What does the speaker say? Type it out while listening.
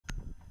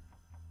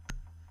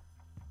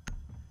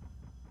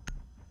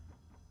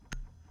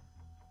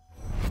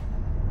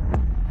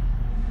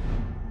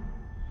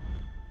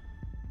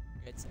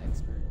It's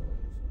expert.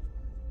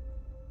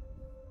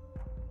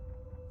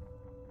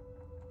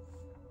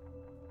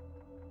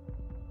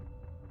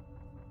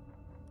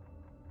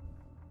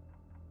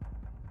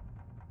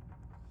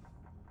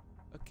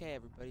 Okay,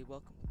 everybody,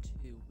 welcome to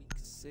week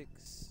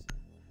 6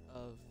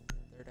 of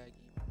Third Eye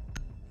Gaming.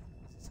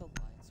 Is this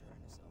Alliance or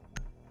NSL?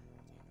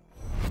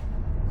 Do you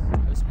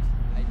know? I was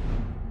I do.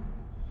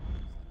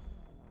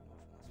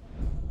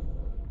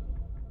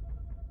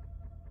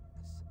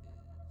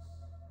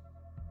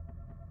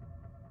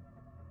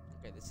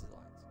 Okay, this is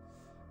Alliance.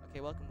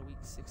 Okay, welcome to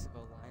week 6 of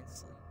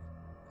Alliance League,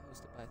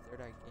 hosted by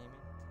Third Eye Gaming.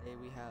 Today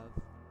we have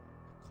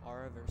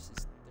Acara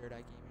versus Third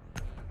Eye Gaming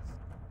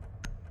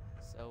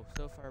iHazed.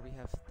 So far we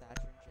have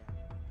Thatcher and Jack.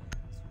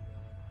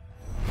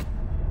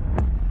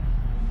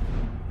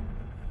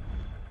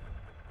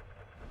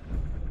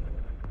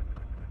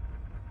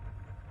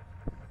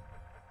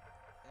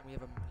 And we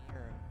have a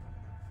mirror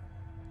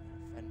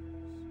coming up from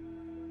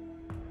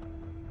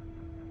the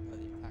defenders. No,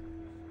 the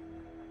attackers.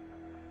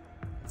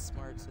 It's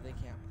smart, so they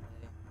can't play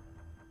Aviator.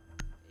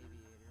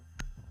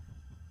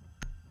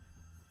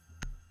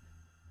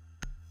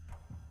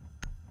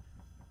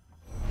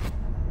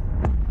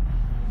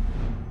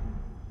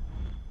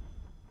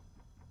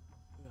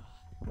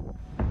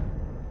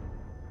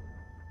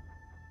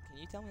 Can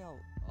you tell me how?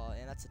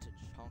 And that's such a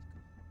chunk.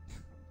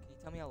 Can you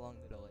tell me how long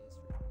the delay is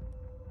for you?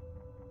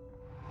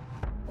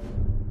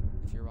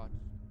 If you're watching.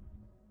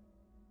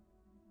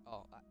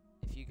 Oh,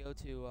 if you go to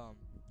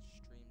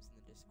streams in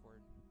the Discord,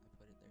 I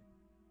put it there.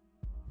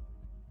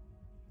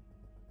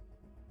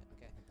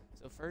 Okay,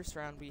 so first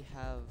round we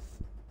have.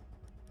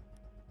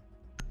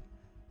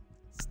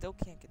 Still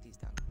can't get these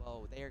down.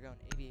 Well, they are going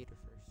Aviator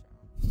first round.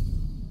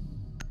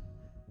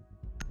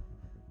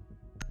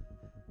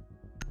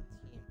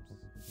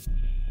 Teams.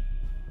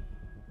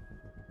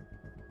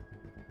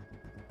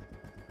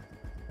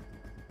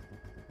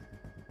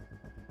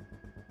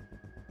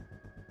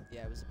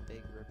 Yeah, it was a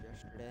big rip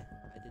yesterday.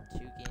 I did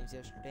 2 games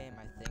yesterday and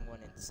my thing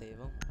went in to save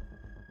them.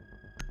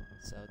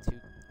 So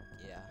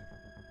yeah.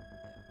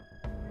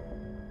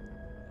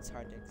 It's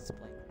hard to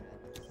explain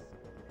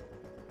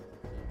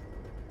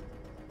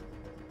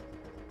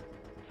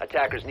that.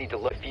 Attackers need to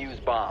defuse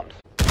bombs.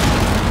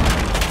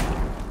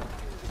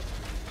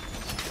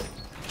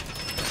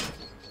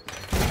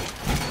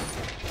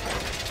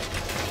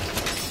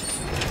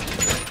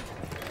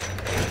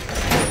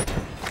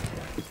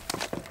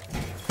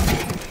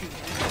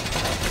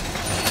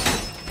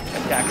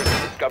 Attackers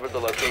have discovered the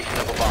location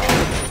of a bomb.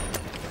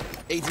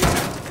 Agent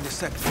in the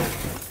sector.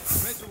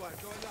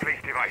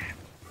 Place device.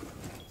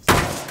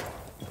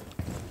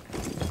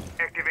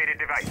 Activated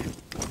device.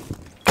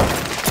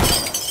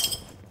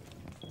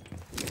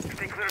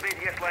 Stay clear of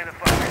ADS line of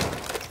fire.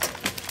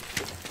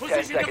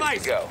 10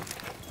 seconds to go.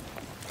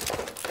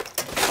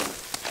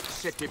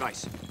 Set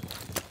device.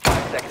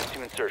 5 seconds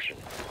to insertion.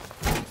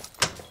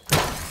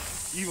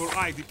 Evil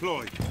eye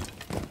deployed.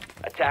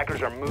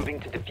 Attackers are moving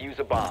to defuse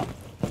a bomb.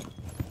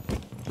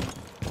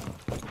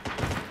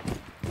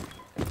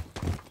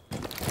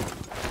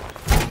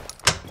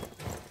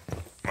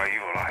 My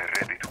evil eye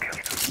ready to kill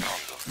two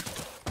scoundrels.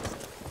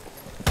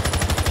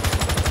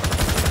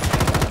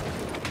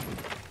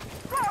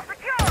 Wall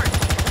secured!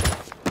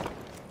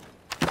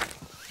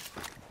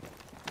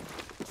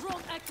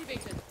 Drone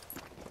activated.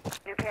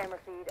 New camera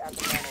feed at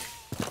the moment.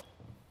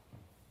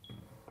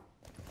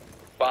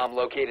 Bomb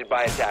located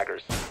by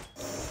attackers.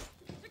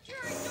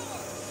 Securing door.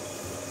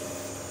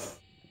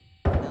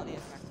 Now the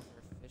attackers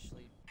are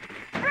officially.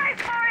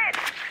 Brace for it!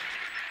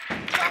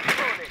 Stop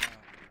moving!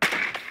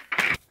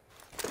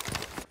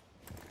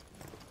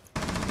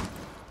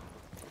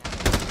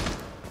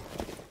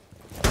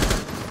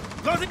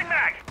 Closing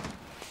mag!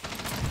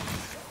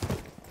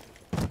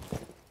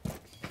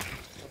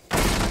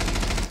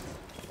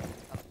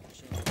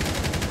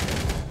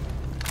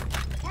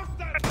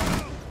 Hostile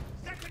blow!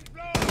 Second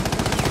blow!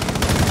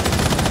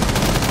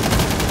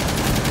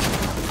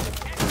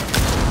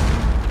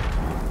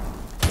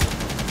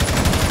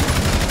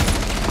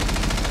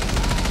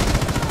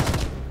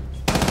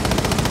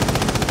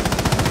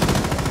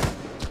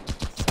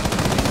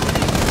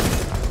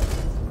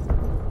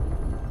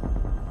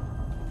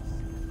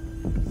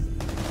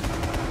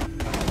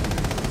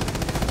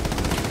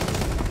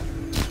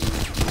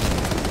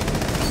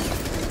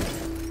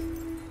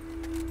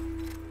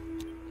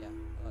 Yeah,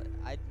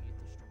 I'd mute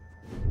the stream.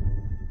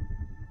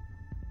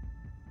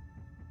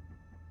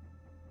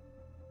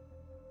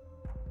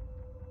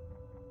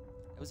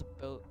 It was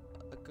about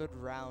a good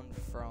round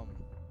from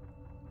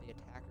the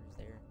attackers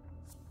there.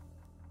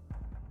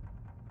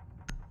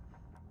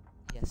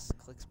 Yes,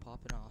 clicks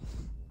popping off.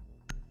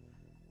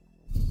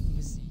 He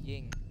was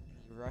Ying,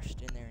 and he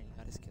rushed in there and he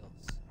got his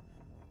kills.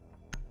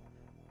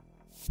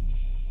 Okay,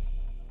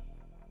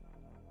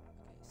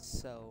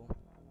 so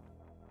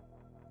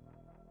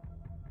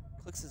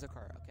clicks is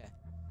Acara. Okay,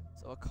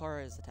 so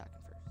Acara is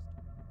attacking first.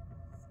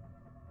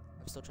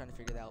 I'm still trying to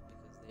figure that out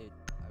because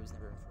I was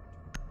never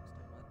informed who was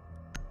doing what.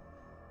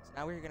 So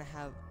now we're gonna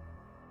have.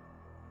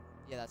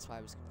 Yeah, that's why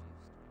I was confused.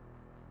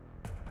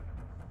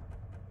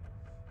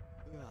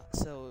 Yeah,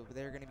 so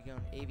they're gonna be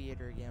going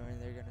Aviator again,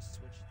 and they're gonna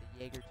switch the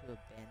Jaeger to a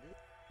Bandit.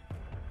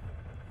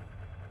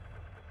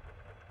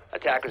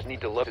 Attackers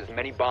need to load as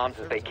many bombs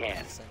as they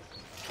can.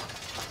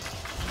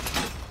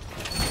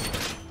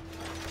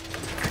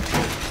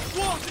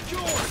 Wall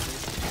secured!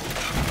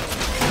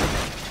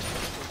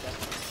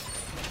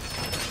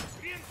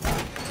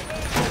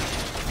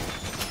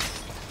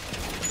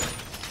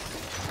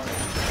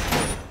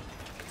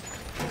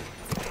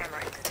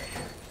 Camera in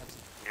position.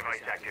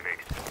 Device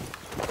activated.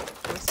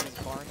 This is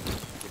Barney.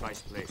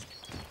 Device placed.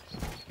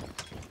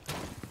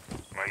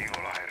 My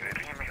ally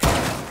ready.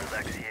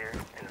 Relax here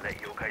and let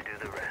Yokai do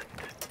the rest.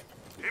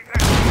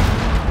 Impact.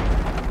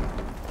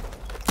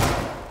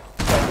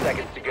 10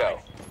 seconds to go.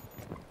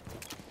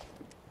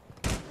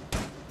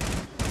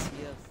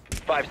 We have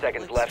 5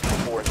 seconds left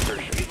before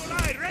insertion.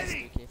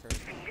 SBK first.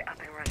 Feed up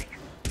and running.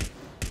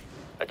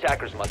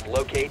 Attackers must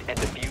locate and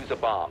defuse a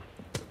bomb.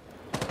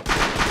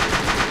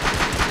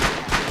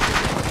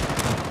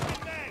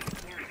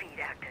 New feed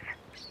active.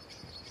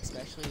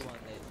 Especially when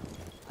they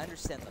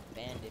understand the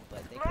Bandit,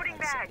 but they Loading can have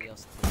bag. somebody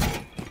else do it.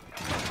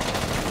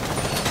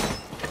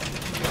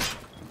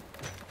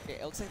 Okay,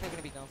 it looks like they're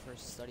gonna be going for a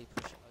study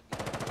push again.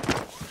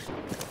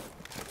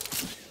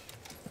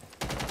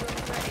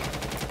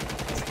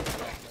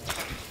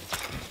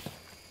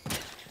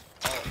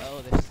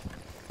 There's.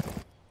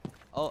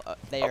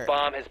 They A are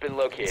bomb has been in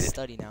located.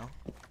 study now.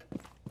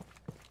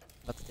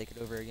 About to take it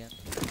over again.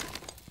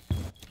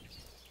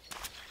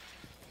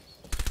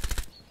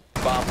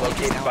 Bomb He's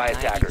located now by 90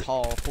 attackers.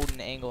 tall, holding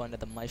an angle under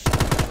the mic shot.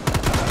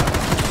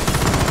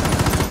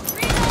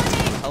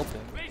 Help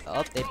him.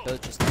 Oh, they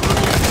both just.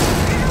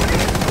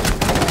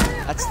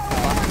 That's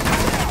fucking.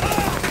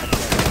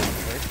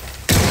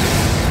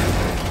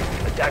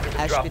 Attackers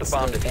have Ash dropped the gets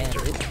bomb the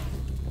diffuser. Bandit.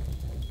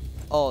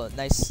 Oh,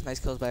 nice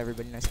kills by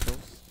everybody. Nice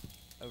kills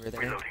over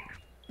there. Reloading.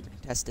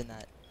 Testing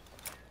that.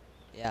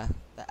 Yeah,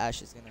 the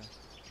Ash is gonna be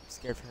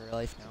scared for her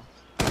life now.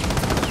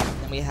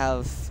 Then we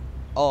have.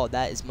 Oh,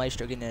 that is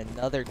Maestro getting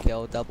another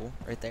kill, double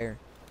right there.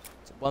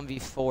 So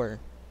 1v4.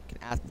 Can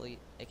athlete,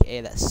 aka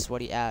that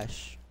sweaty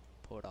Ash,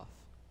 pull it off.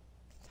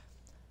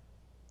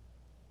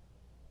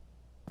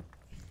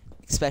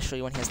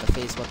 Especially when he has the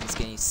phase weapon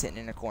skin, he's sitting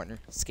in a corner.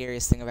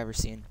 Scariest thing I've ever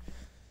seen.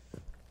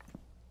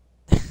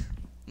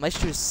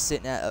 Maestro's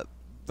sitting at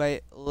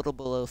right a little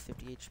below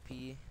 50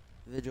 HP.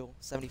 Vigil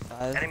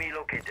 75. Enemy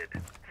located.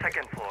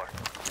 Second floor.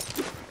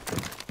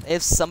 They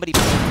have somebody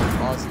playing in the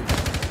closet.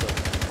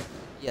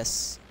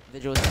 Yes,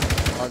 Vigil is in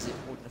the closet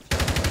holding a few.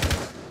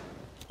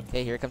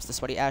 Okay, here comes the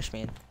sweaty Ash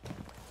man.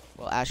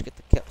 Will Ash get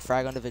the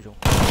frag onto Vigil?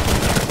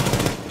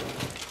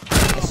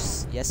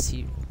 Yes,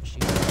 she.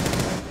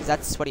 Cause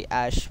that's sweaty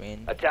Ash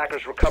man.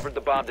 Attackers recovered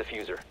the bomb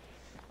diffuser.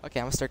 Okay,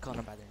 I'm gonna start calling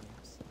them by their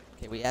names.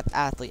 Okay, we have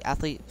Athlete.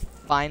 Athlete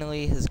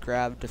finally has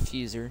grabbed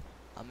Diffuser.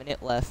 A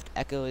minute left.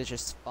 Echo is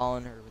just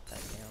following her with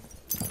that damn.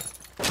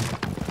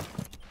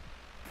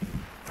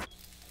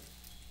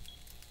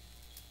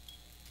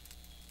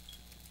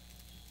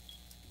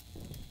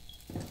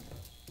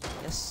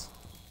 Yes.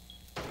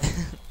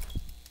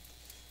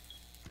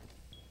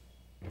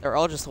 They're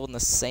all just holding the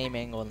same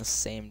angle in the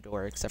same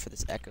door, except for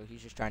this Echo.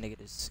 He's just trying to get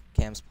his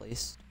cams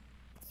placed.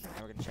 Now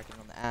we're gonna check in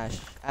on the Ash.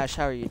 Ash,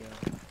 how are you doing?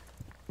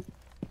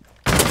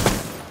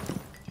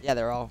 Yeah,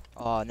 they're all.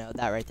 Oh no,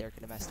 that right there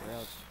could have messed her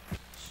up.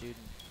 Shooting.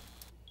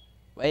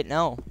 Wait,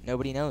 no,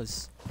 nobody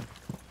knows.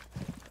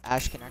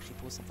 Ash can actually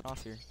pull something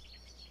off here.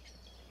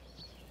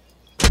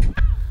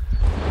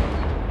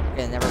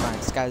 Okay, never mind.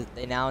 This guy,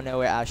 they now know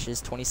where Ash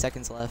is. 20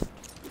 seconds left.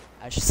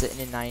 Ash is sitting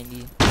in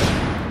 90.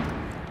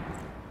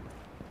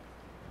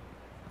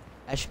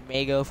 Ash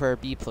may go for a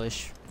B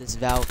push. This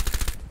Valk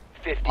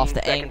 15 off the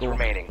seconds angle.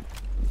 remaining.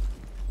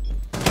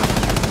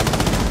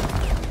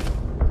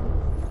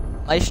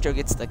 Maestro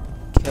gets the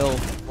kill,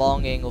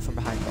 long angle from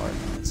behind guard.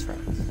 His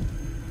friends.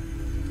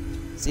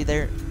 See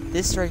there,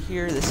 this right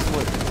here, this is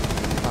what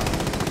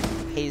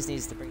Hayes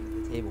needs to bring to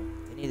the table.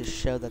 They need to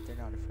show that they're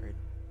not afraid.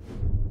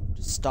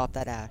 Just stop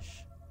that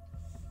Ash.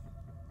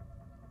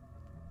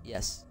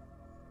 Yes.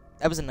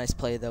 That was a nice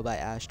play though by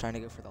Ash, trying to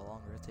go for the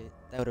long rotate.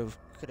 That could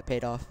have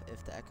paid off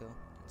if the Echo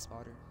didn't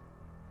spot her.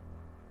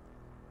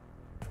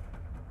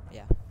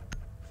 Yeah.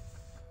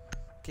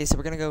 Okay, so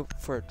we're gonna go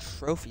for a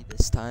trophy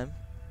this time.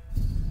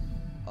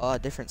 Oh, a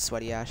different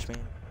sweaty Ash man.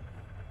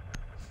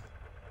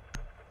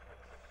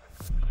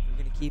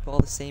 We're gonna keep all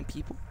the same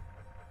people.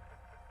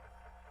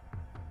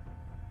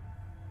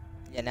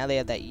 Yeah, now they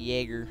have that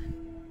Jaeger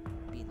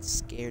being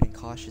scared and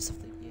cautious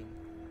of the Ying.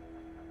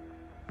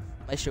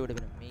 My show would have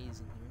been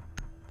amazing here,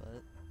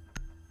 but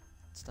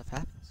stuff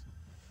happens.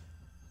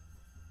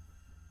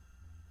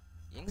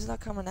 Ying's not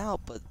coming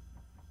out, but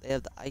they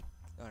have the IQ.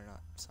 Oh,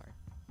 not. Sorry,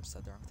 I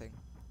said the wrong thing.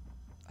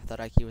 I thought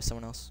IQ was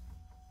someone else.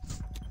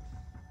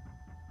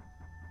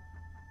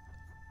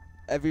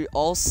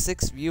 All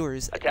 6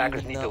 viewers.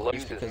 Attackers need to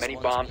use as many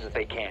bombs as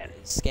they can.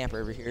 Scamper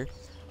over here.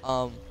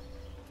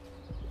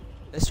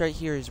 This right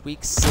here is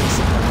week 6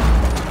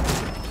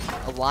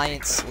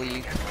 Alliance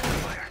League.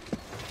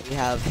 We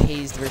have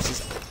Hazed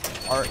versus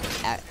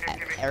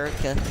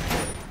Erica.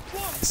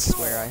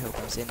 swear, I hope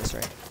I'm saying this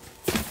right.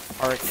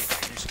 Arc,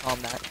 just call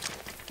him that.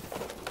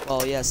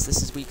 Well, yes,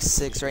 this is week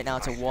 6. Right now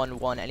it's a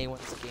 1-1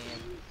 anyone's game.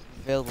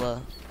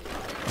 Villa.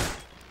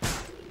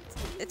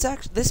 It's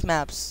actually, this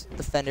map's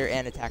defender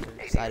and attacker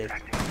decided.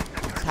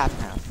 It's half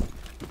and half.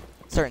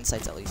 Certain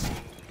sites at least.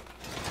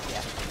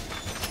 Yeah.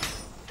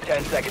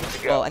 10 seconds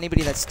to go. Well,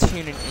 anybody that's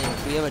tuning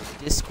in, we have a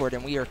Discord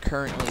and we are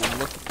currently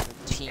looking for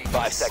teams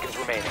 5 seconds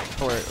remaining.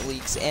 for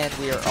leagues, and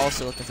we are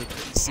also looking for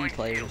PC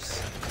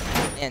players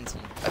and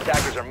teams.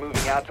 Attackers are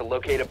moving out to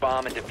locate a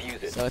bomb and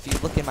defuse it. So if you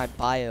look in my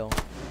bio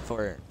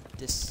for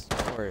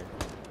Discord,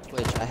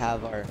 Twitch, I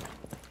have our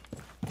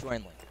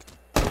join link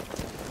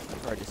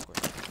for our Discord.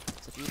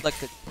 So if you'd like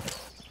to...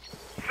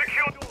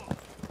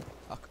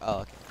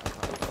 Oh, okay.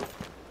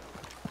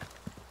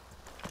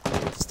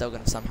 I'm still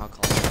gonna somehow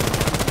call it.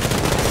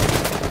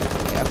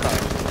 Okay,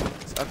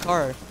 Acara. So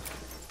Acara,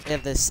 they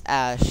have this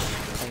Ash,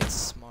 playing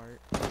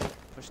smart,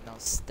 pushing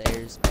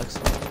downstairs, bucks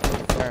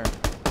firm.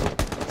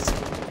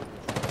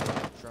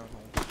 Drone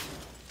hole.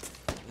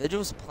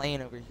 Vigil's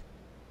playing over here.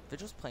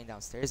 Vigil's playing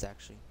downstairs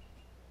actually.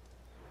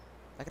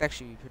 That could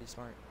actually be pretty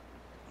smart.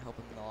 Help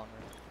him in the long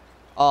run.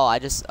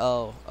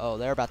 Oh,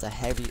 they're about to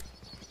heavy.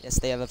 Yes,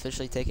 they have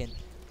officially taken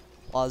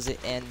Closet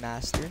and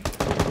Master.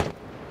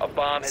 A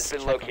bomb has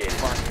been located.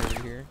 Barney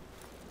over here.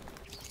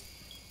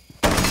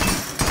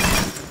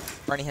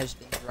 Barney has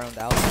been droned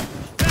out.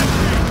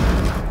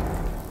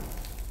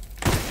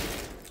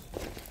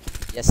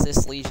 Yes,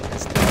 this Legion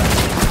is.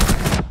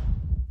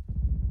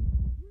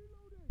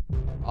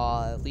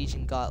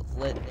 Legion got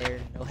lit there.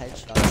 No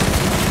headshots.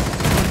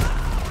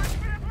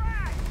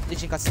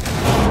 Legion got some.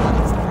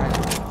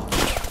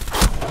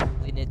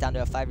 Leading it down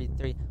to a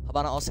 5v3.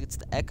 Habana also gets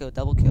the Echo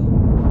double kill.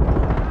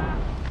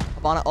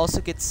 Habana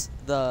also gets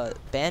the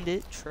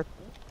Bandit triple.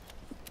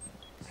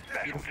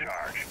 Beautiful.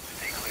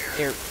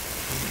 Air.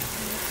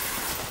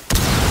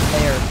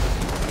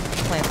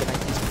 Planted. I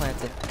use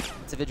planted.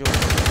 It's a vigil.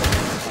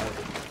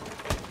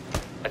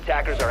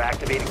 Attackers are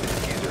activating the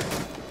diffuser.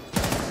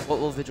 What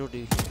will vigil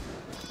do?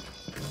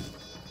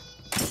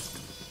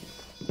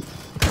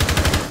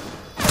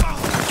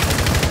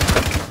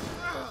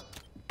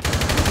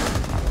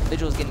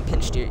 Vigil is getting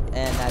pinched here,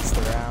 and that's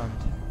the round.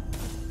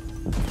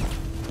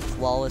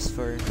 Flawless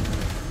for. Yeah.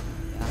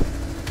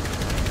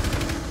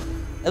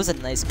 That was a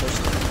nice push.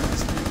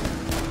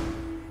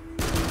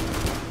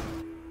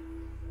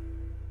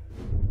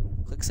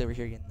 Clicks over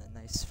here getting a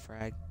nice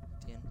frag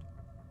at the end.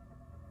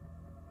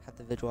 Had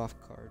the Vigil off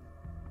card.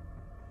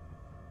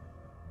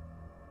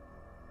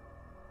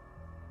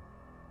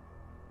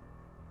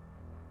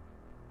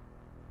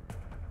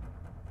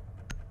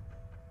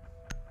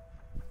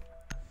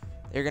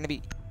 They're gonna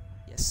be.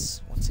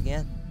 Yes, once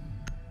again.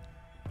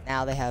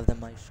 Now they have the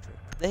Maestro.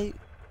 They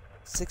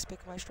 6-pick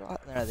Maestro?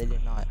 No, they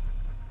did not.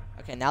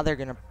 Okay, now they're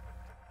gonna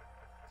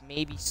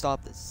maybe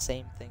stop the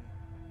same thing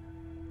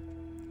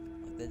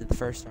like they did the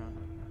first round.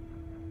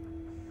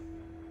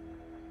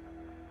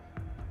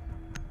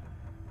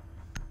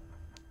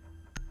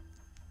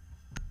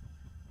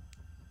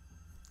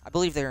 I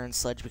believe they're in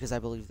Sledge because I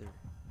believe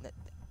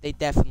they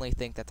definitely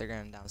think that they're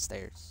going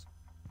downstairs.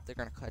 They're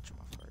gonna catch them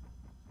off guard.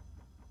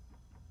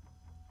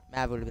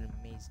 Mav would have been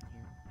amazing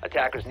here.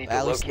 Attackers need But to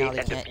at least now locate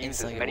they and can't defuse as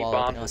instantly many get wall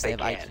open bombs unless as they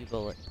they have can. IQ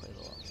bullet and play the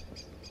wall.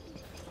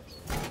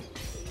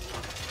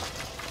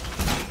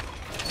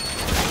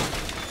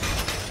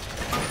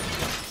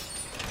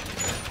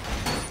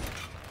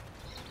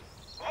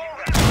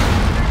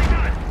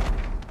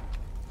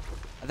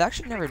 I've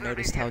actually never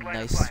noticed how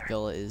nice this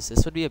villa is.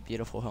 This would be a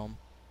beautiful home.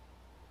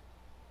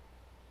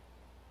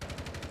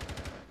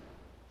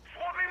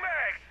 Swapping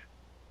mags.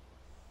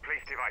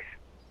 Place device.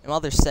 And while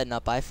they're setting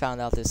up, I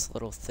found out this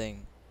little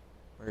thing.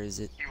 Where is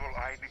it? Evil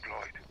eye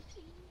deployed.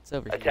 It's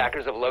over here.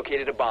 Attackers have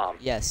located a bomb.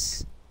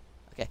 Yes.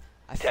 Okay,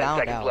 I 10 found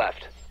seconds out.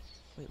 left.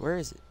 Wait, where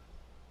is it?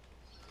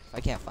 I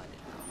can't find it.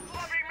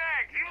 Swapping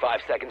mags.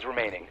 5 seconds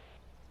remaining.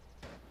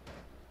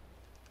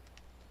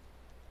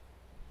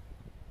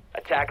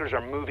 Attackers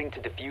are moving to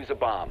defuse a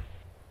bomb.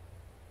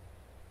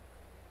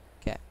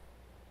 Okay.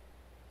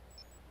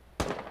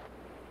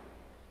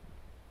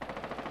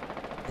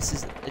 It's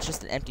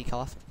just an empty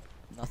coffin.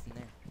 Nothing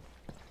there.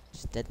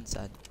 Just dead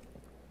inside.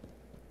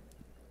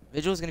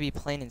 Vigil's gonna be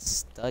playing in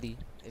study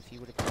if he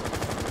would have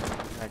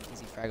tried an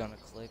easy frag on the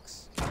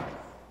clicks.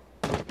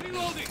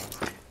 Reloading.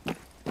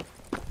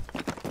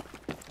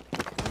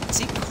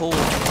 See Cole,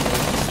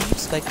 he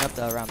keeps spiking up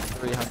to around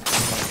 300.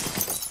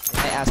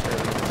 I asked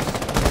earlier.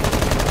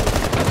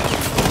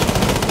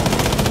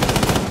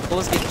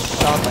 Cole's getting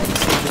shot by these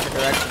 2 different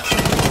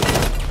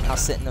directions. Now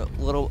sitting a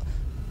little.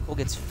 Cole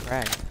gets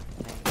fragged.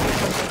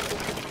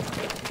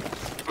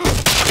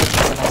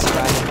 That's a nice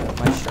frag from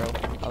Maestro.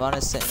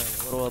 Havana's sitting a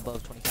little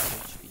above 25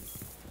 HP.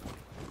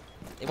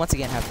 They once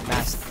again have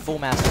full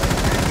master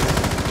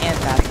and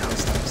bathroom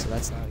this time, so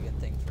that's not a good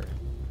thing for.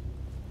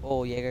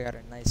 Oh, Jaeger got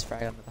a nice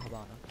frag on the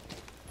Havana.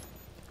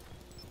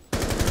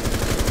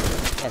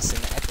 Yes,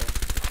 and the Echo.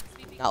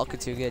 Not looking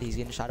too good. He's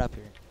getting shot up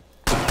here.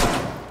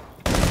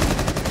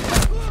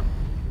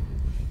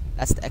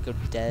 That's the Echo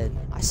dead.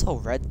 I saw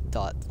red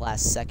dot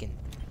last second.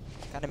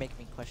 Gotta make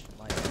me question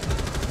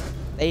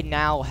life. They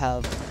now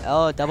have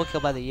double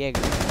kill by the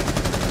Jaeger. No,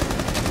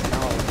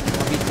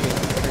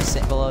 1v3. They're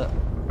sitting below.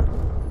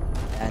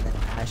 And then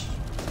Ash.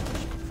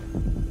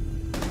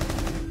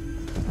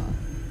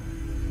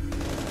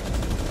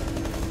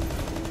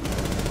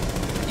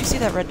 You see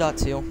that red dot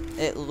too?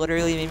 It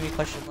literally made me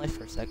question life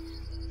for a sec.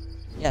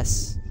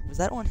 Yes. Was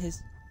that on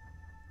his?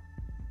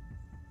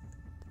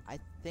 I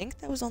think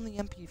that was on the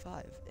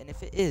MP5. And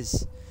if it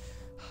is,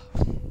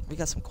 we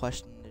got some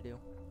questioning to do.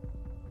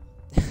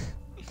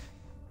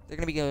 They're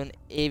gonna be going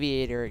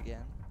Aviator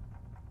again.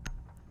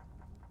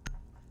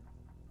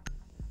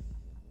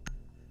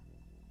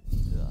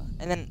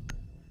 And then,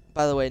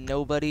 by the way,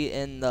 nobody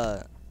in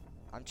the...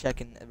 I'm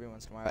checking every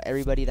once in a while.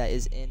 Everybody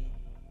that's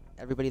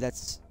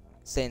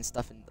saying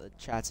stuff in the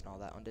chats and all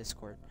that on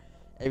Discord.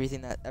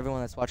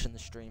 Everyone that's watching the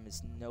stream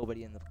is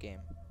nobody in the game.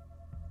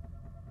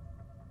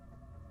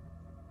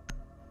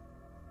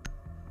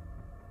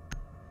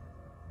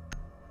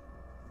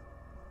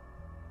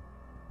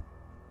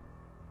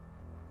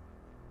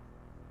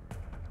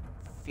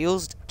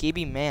 Feels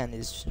Gibby Man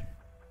is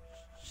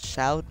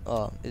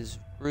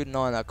rooting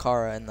on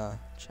Acara in the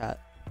chat.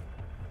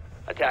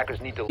 Attackers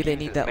need to They defuse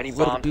need as that many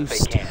little bombs as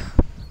boost. they can.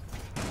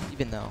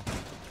 Even though,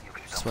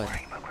 sweat.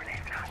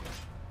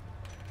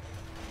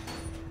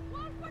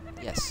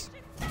 Yes.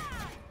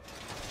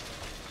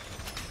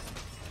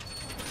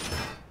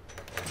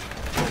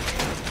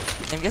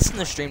 I'm guessing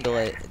the stream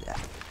delay.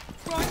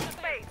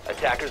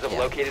 Attackers have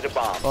located a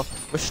bomb. Well,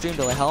 with stream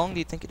delay, how long do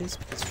you think it is?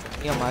 Because for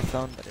me on my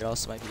phone, but it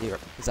also might be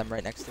because I'm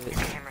right next to it.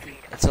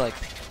 It's like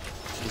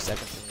 2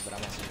 seconds for me, but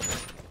I'm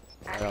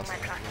also.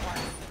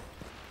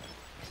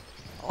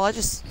 Oh,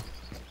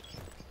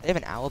 they have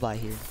an alibi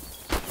here.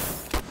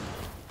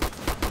 10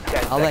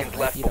 I'll let seconds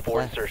left you to before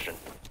play. insertion.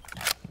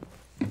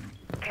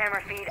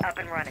 Camera feed up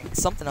and running.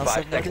 Something else 5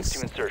 I've seconds noticed.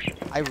 to insertion.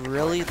 I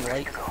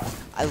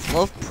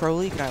love Pro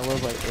League and I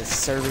love like the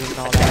servers and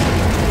all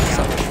that.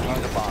 So much Defuse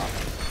a fun. bomb.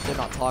 They're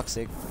not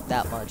toxic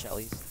that much at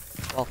least.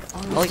 Well,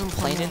 I like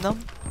playing in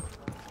them,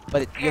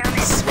 but you have to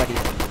be sweaty.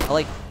 I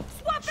like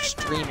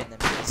streaming them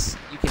because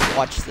you can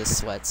watch the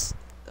sweats,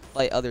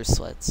 fight other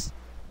sweats.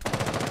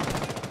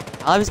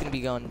 I was gonna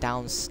be going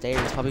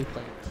downstairs, probably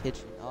playing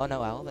kitchen. Oh no,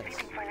 Alves.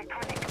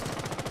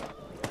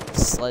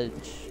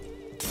 Sledge.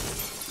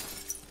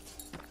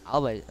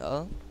 Alves.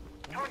 Oh.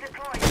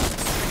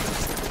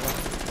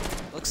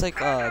 Looks like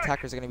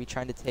attackers are gonna be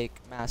trying to take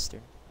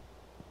Master.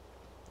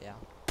 Yeah.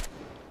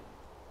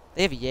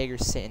 They have a Jaeger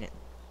sitting at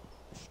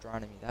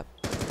astronomy. That,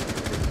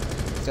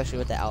 especially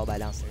with the alibi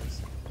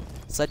downstairs.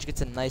 Sledge gets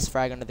a nice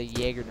frag under the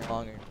Jaeger no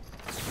longer.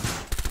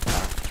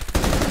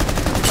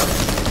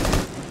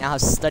 Now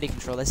has study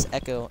control. This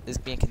Echo is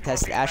being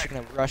contested. Ash is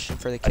gonna rush in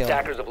for the kill.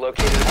 Attackers have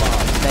located a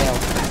bomb. Fail.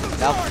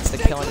 Valve gets the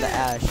kill into the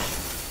Ash.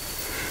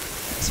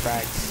 Nice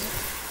frags.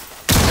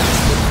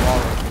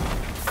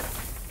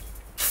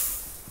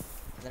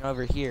 And then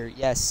over here,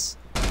 yes.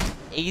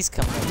 Iggy's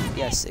coming up.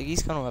 Yes,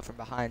 Iggy's coming up from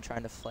behind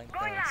trying to flank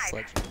the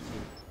Sledge.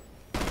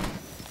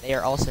 They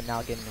are also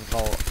now getting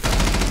involved.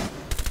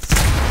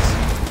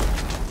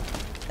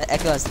 That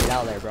Echo has to get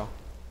out of there, bro.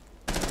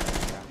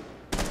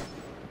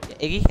 Yeah,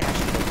 Iggy can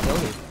actually kill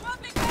you.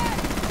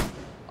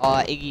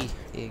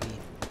 Iggy.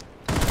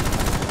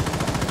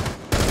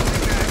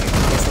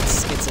 Guess that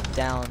gets it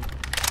down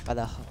by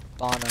the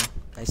Habana.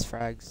 Nice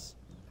frags.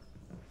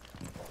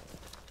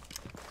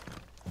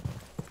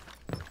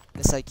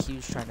 This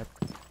IQ's trying to,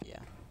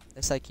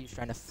 This IQ's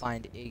trying to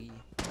find Iggy.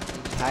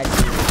 Iggy hide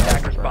here.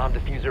 Attacker's bomb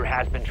diffuser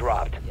has been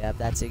dropped. Yeah,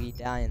 that's Iggy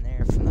dying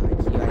there from the IQ.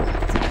 It's a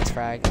nice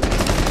frag.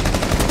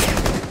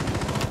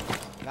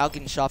 Valk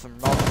getting shot from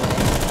multiple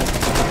angles.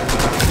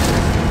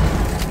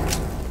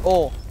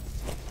 Oh,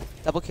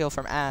 double kill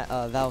from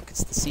Valk.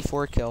 It's the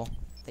C4 kill.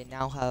 They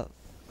now have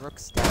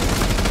Rooks down.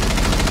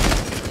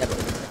 Yeah,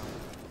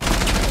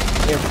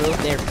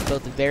 they're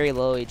both very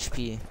low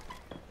HP.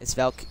 It's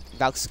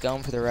Valk's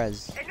going for the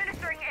res.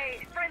 Administering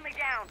aid. Friendly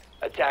down.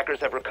 Attackers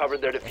have recovered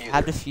their They diffuser.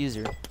 have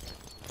diffuser.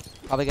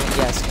 Probably gonna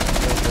go for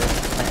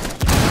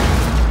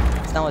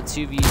plant. It's now a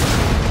 2v.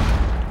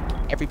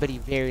 Everybody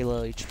very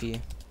low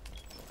HP.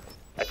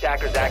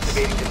 Attackers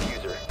activating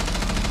diffuser.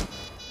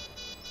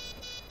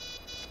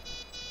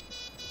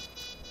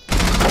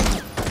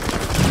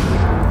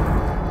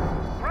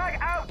 Frag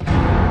out.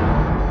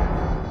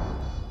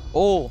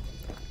 Oh!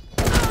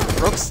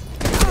 Rook's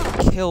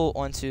kill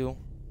onto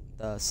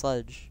the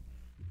Sledge.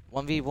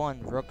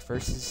 1v1, Rook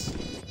versus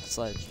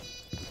Sledge.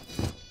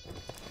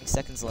 20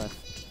 seconds left.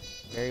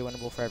 Very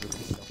winnable for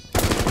everybody still.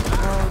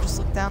 Oh, just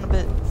look down a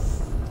bit.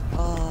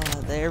 Oh,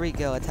 there we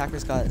go.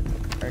 Attackers are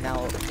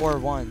now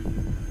 4-1.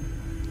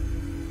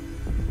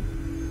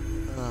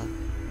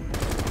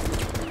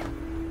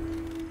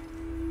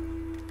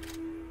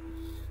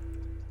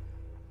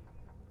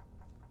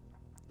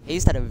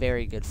 Hayes had a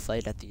very good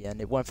fight at the end.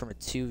 It went from a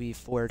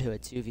 2v4 to a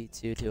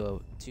 2v2 to a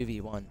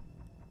 2v1.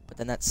 But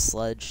then that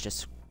Sledge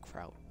just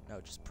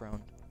just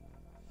prone.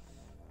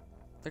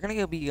 They're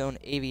gonna be going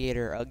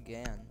Aviator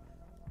again.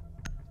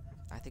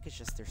 I think it's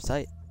just their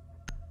sight.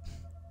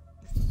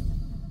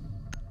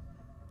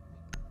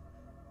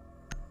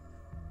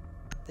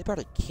 They brought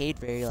a Cade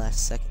very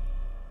last second.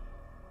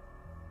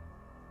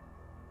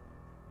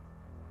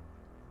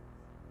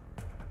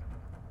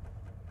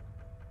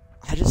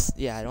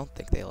 I don't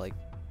think they like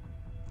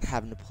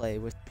having to play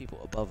with people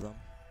above them.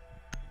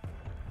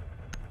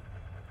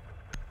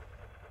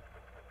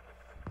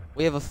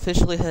 We have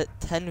officially hit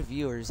 10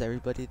 viewers,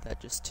 everybody that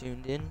just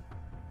tuned in.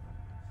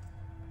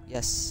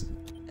 Yes,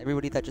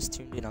 everybody that just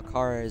tuned in.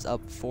 Acara is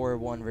up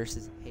 4-1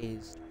 versus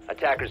iHazed.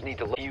 Attackers need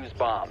to use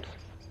bombs.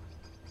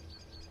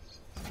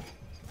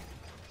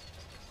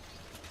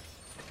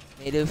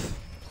 Native,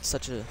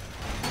 such a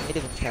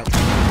native and cat.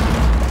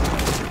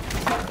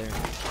 There,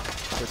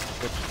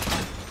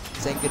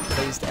 saying good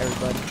plays to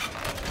everybody.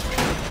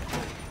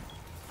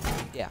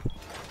 Yeah.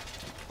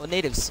 Well,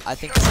 natives, I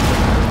think.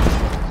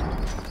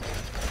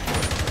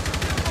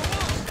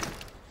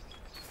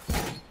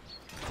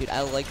 Dude,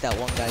 I like that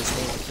one guy's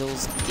name.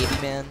 Phil's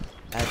Gibby Man.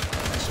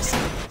 That's just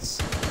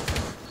nice.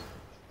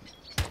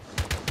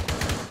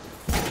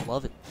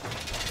 Love it.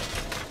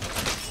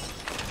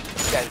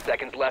 10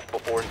 seconds left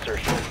before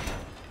insertion.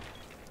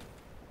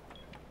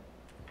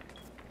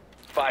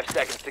 5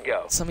 seconds to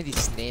go. Some of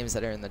these names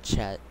that are in the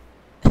chat.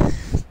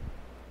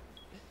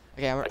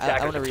 Okay, I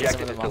want to read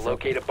some of them off.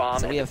 Locate a bomb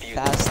So we and have defuse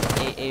Fast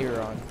AA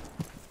Run,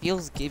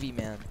 Feels Gibby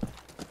Man,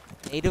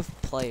 Native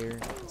Player,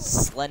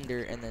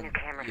 Slender, and then you.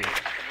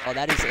 Oh,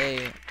 that is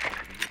a.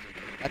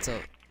 That's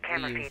a.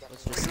 Ryu.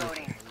 Let's just see.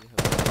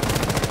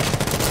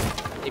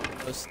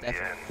 Most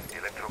definitely.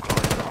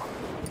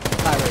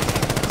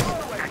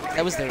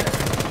 That was their.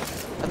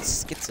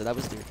 That's Schizo. That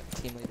was their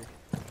team leader.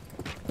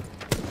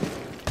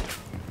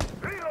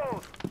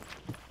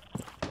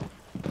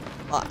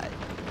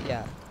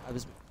 Yeah, I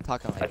was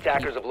talking like.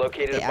 Attackers have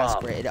located they a ask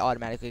bomb. for it, it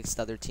automatically gets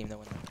the other team that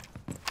win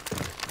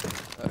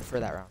for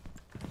that round.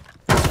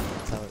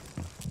 That's how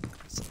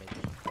it's made.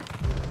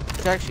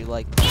 Which I actually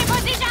like.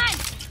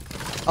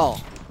 Oh,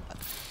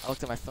 I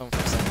looked at my phone for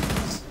a second.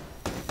 Just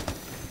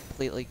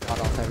completely got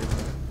off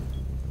everything.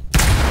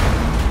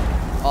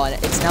 Oh,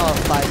 and it's now at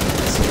 5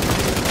 minutes.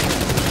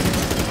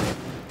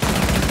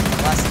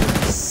 Last team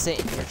is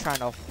sitting here trying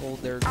to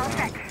hold their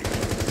ground.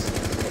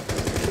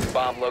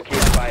 Bomb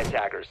located by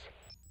attackers.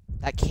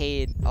 That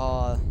Cade,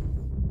 oh,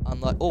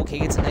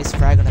 Cade gets a nice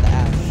frag onto the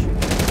Ash.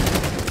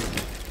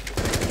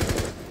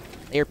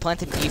 They were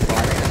planting default.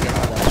 I didn't get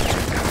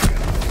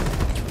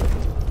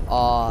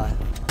all that.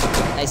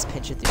 Nice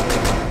pinch at the early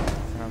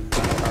from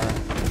Acara.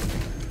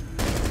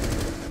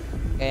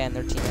 And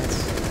their teammates.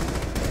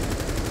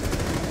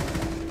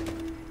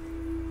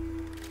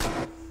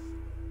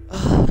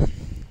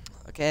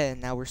 Okay,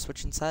 now we're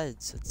switching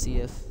sides. Let's see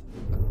if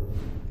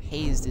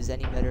iHazed is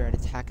any better at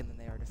attacking than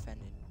they are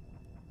defending.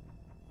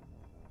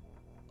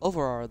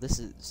 Overall, this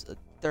is a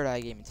Third Eye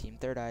gaming team.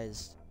 Third Eye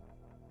is,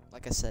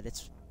 like I said,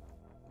 it's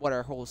what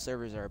our whole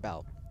servers are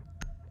about.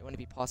 It wouldn't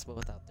be possible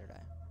without Third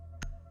Eye.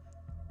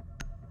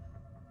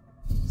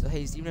 So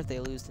iHazed, even if they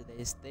lose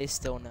today, they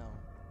still know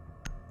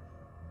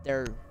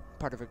they're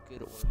part of a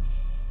good order.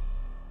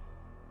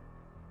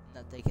 And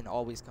that they can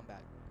always come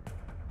back.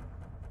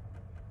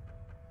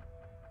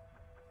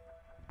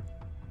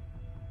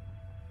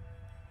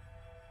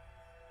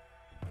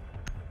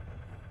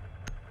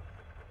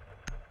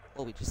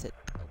 Oh, we just hit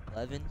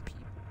 11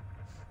 people.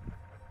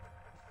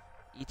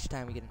 Each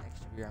time we get an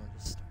extra viewer, I'm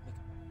just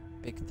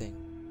make a big thing.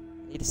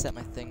 I need to set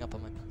my thing up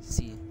on my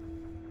PC.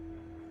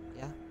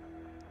 Yeah.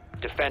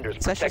 Defenders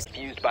protect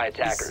fused by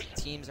attackers.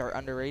 These teams are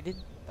underrated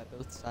by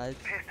both sides.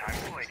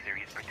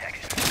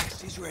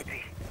 She's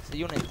ready. So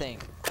you want to think,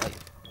 like,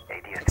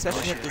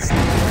 especially if this the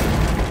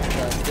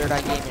Third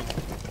Eye Gaming,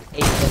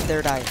 the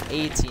Third Eye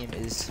A team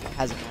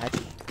has a match.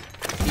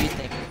 Do you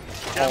think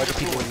all the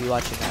people will be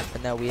watching that?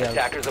 But no, we have.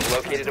 Attackers have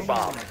located a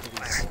bomb.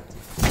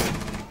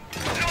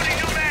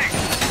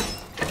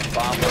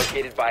 Bomb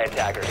located by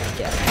attackers.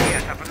 Yeah.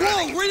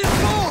 Whoa,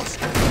 reinforced!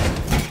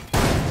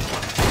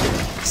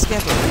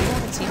 Scamper, are you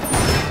on the team?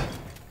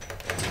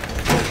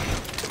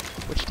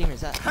 Which team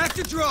is that? Hack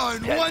the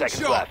drone, 10 one seconds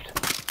shot! left.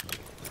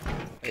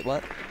 Wait,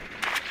 what?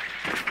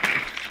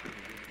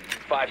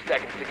 5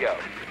 seconds to go.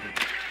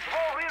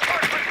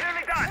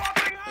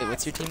 Wait,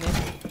 what's your team name?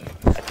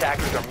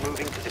 Attackers are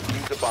moving to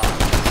defuse a bomb.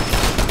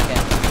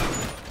 Okay.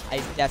 I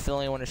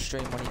definitely want to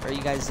stream one. Are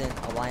you guys in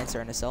Alliance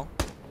or NSL?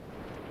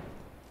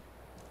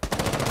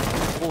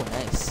 Oh,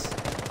 nice.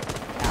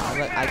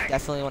 Yeah, I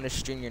definitely want to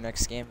stream your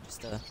next game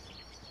just to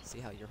see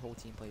how your whole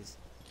team plays.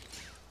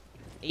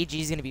 AG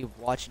is gonna be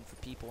watching for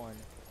people on.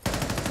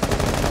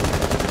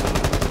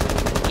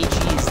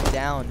 AG is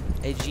down.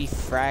 AG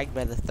fragged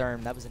by the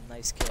Therm. That was a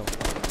nice kill.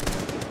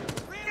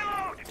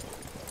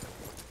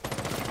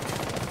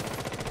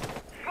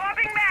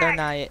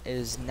 Thermite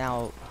is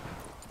now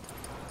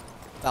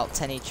about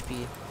 10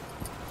 HP.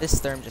 This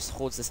Therm just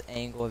holds this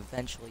angle.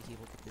 Eventually he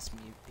will get this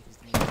mute because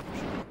the mute is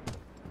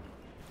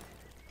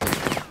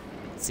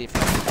Let's see if he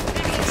can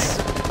get this.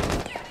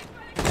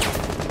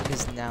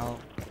 Because now,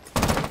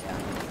 yeah.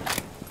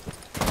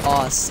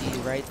 Oh, see,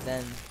 right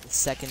then, the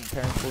second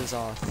turn pulls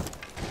off.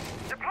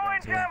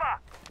 Deploying jammer.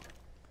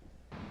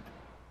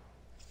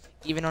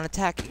 Even on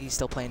attack, he's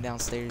still playing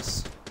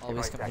downstairs.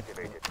 Always coming to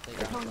activated.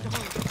 playground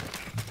play.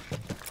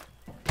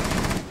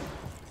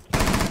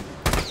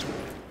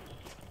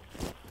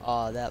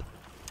 Oh, that.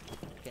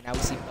 Okay, now we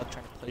see Buck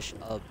trying to push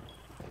up.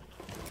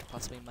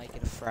 Possibly might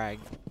get a frag.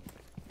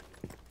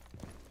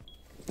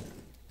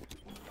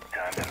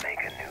 Time to make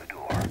a new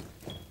door.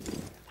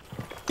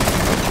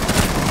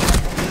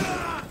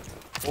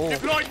 Oh,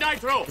 Deployed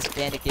nitro! this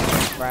bandit getting a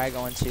frag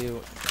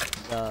onto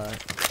the.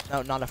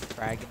 No, not a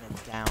frag, and then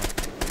down.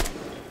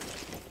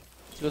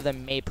 Two of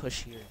them may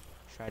push here.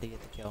 Try to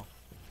get the kill.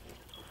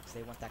 Because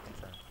they want that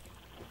confirmed.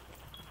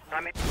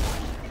 I'm in.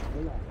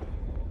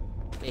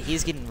 Yeah,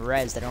 he's getting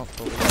rezzed. I don't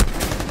believe it.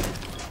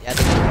 Yeah,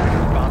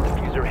 Bomb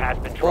diffuser has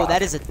been dropped. oh,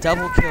 that is a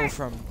double kill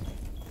from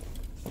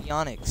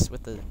Phoenix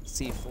with the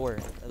C4.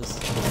 That was.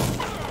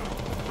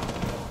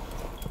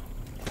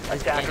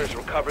 Attackers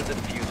recovered the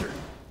diffuser.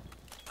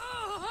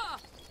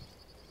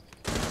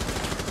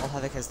 All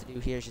Havoc has to do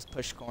here is just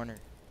push corner.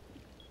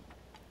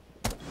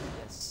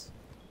 Yes.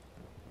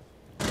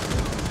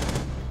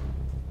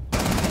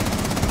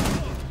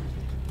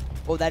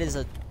 Oh, that is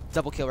a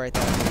double kill right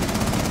there.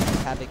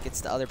 Havoc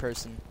gets the other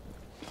person.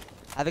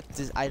 Havoc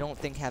does. I don't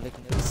think Havoc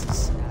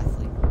notices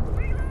athlete.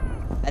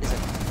 That is a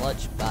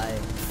clutch by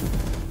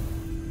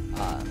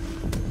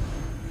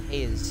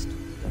iHazed.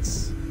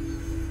 Yes.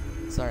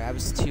 Sorry, I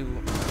was too.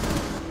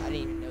 I didn't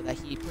even know that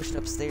he pushed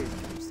upstairs.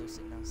 I'm still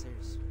sitting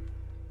downstairs.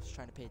 Just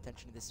trying to pay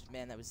attention to this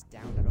man that was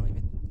down. I don't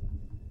even.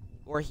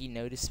 Or he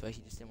noticed, but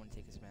he just didn't want to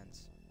take his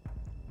man's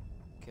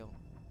kill.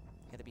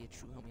 Gotta be a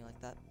true homie like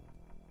that.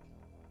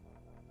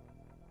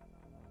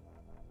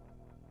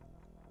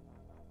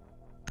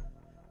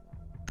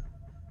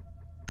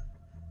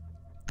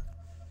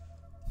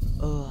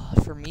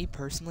 For me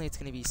personally, it's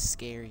gonna be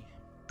scary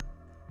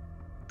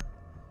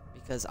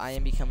because I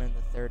am becoming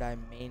the third eye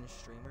main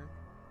streamer,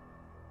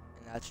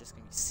 and that's just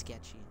gonna be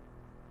sketchy.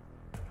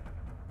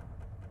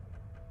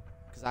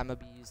 Because I'm gonna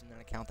be using an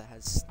account that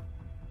has.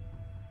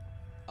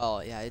 Oh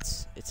yeah,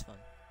 it's fun.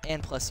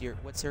 And plus,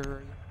 what server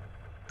are you?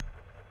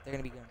 They're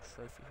gonna be going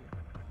trophy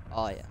here.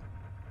 Oh yeah.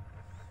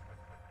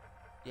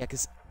 Yeah,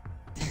 cause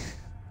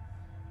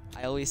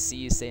I always see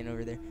you saying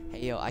over there,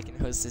 "Hey yo, I can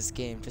host this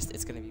game." Just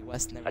it's gonna be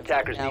West. And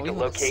Attackers like, need to we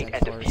want locate and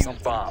Central or defuse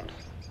something. bombs.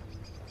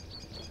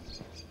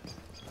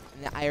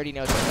 And I already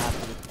know it's gonna happen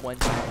with one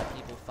time that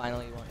people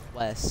finally want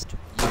West.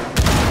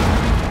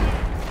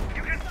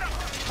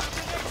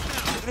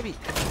 It's gonna be.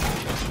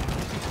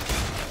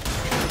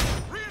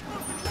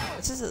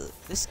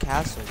 This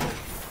castle.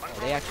 Oh,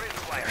 they actually.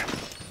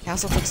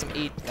 Castle took some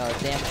 8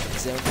 damage from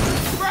zone.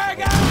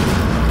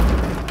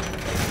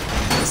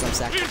 Some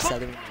sacrifice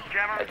southern.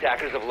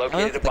 Attackers have I look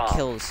located a at the bomb.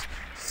 kills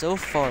so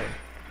far.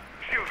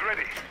 Shield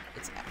ready.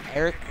 It's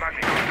Eric.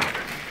 Marking on.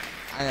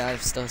 I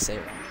still say it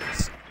wrong.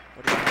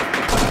 What is it?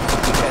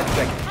 10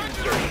 seconds to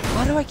insertion.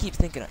 Why do I keep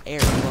thinking of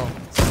Eric? Well,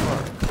 it's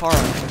Acara.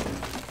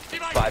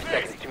 5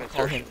 seconds to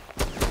Call him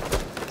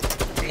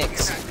insertion.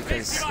 Nix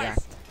because yeah,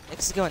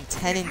 Nix is going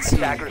 10 and 2.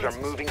 Attackers are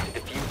moving to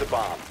defuse the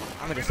bomb.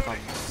 I'm gonna just call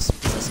him Nix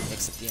because that's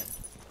Nix at the end.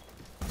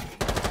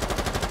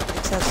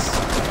 Nix has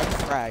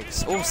 10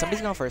 frags. Oh,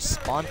 somebody's going for a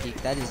spawn peek.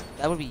 That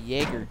would be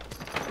Jaeger.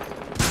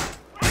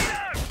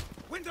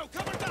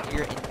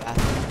 Jaeger in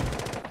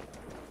bathroom.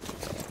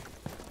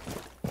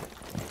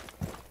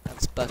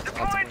 That's Buck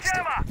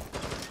optimistic.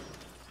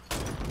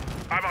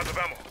 I'm out of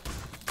ammo.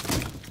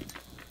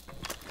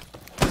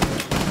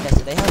 Yeah,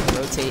 so they have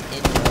rotate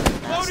in the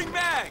mask. Loading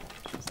bag!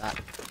 I'm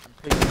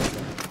pretty sure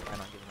they're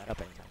not giving that up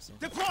anytime soon.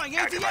 Deploying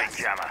Activate ATS!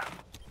 jammer.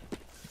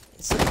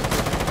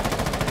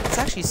 It's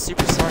actually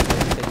super smart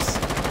though because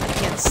I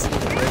can't see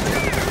the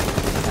rotate.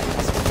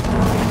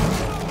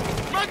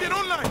 Magnet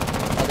online!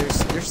 Oh,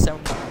 there's so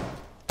many.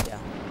 Yeah,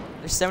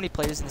 there's so many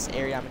players in this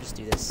area. I'm gonna just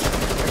do this. I'm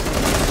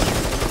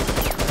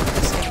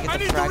just gonna I get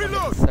need the to frag on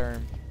reload. the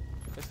therm.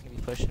 Just gonna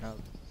be pushing up.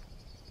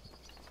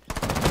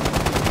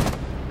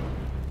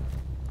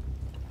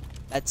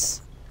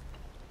 That's.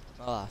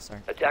 Oh,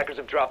 sorry. Attackers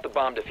have dropped the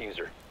bomb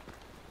diffuser.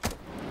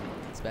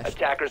 Special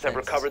Attackers have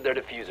defense. recovered their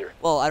diffuser.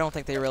 Well, I don't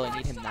think they really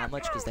need him that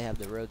much because they have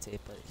the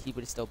rotate, but he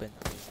would have still been.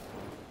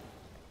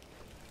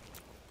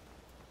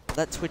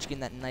 That Twitch getting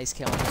that nice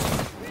kill.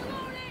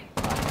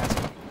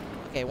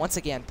 Okay, once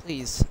again,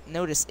 please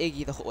notice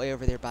Iggy the whole way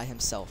over there by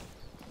himself.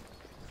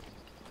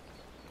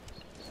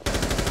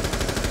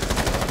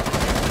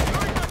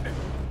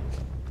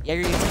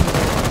 Jaeger gets a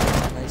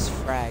kill. Nice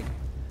frag.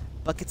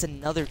 Buck gets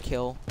another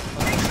kill.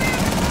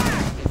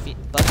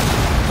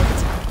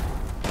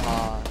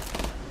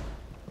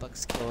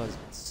 Buck's kill has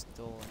been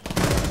stolen.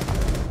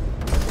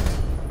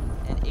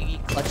 And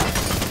Iggy clutching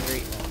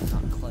very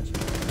well, not clutching,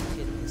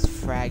 hitting his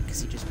frag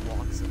because he just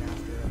walks in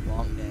after a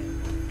long day.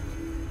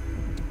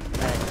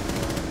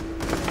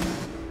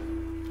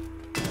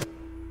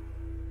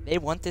 They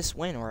want this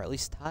win or at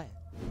least tie.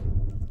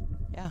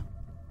 Yeah.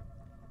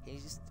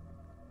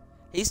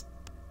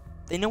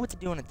 They know what to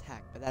do on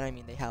attack, but that I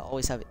mean they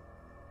always have it.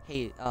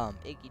 Hey,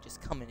 Iggy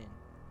just coming in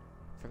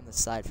from the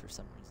side for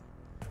some reason.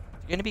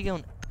 You're gonna be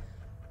going.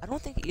 I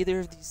don't think either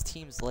of these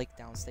teams like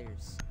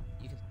downstairs.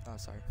 You can. Oh,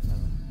 sorry. You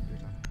were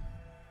talking.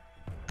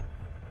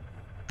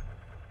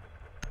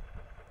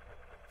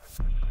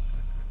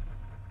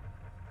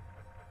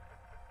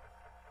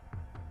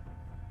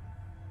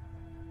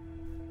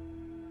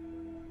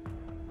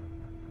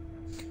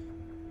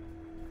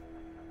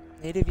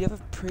 Native, you have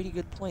a pretty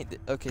good point.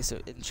 Okay, so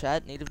in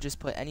chat, Native just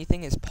put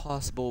anything is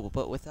possible,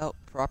 but without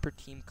proper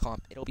team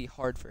comp, it'll be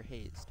hard for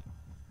Hazed.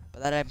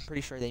 But that I'm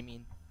pretty sure they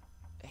mean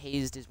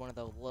Hazed is one of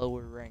the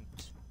lower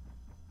ranked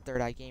Third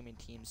Eye Gaming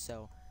teams,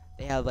 so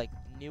they have like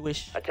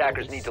newish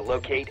Attackers need to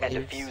locate and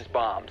players, defuse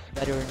bombs.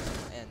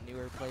 veterans and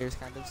newer players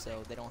kind of,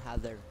 so they don't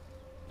have their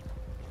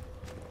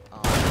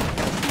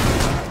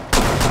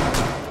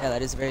yeah,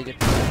 that is a very good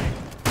point.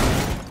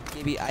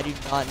 Maybe I do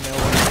not know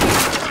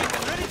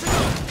what Ready to go!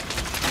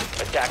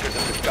 Attackers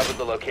have discovered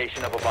the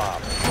location of a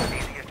bomb.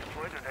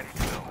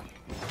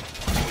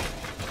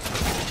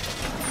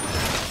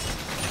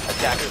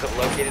 Attackers have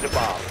located a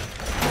bomb.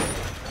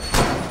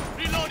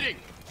 Reloading!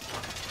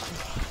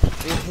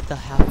 we have hit the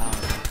half hour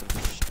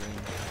stream.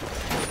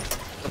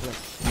 Lovely.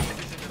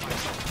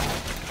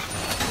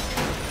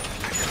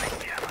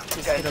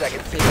 10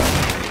 seconds.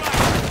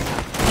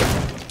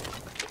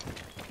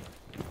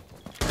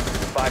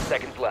 5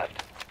 seconds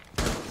left.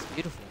 It's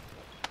beautiful.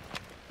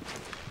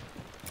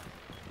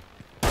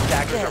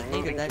 Attackers Yeah, are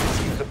moving to that is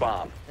defuse a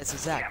bomb. That's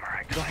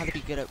exact. You don't have to be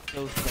good at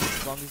both things.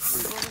 As long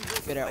as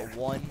you're good at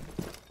one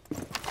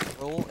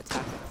role,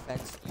 attack and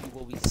defense, you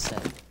will be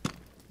set.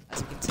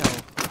 As you can tell,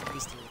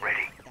 these two are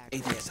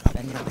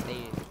defending,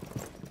 they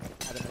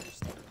have an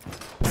understanding.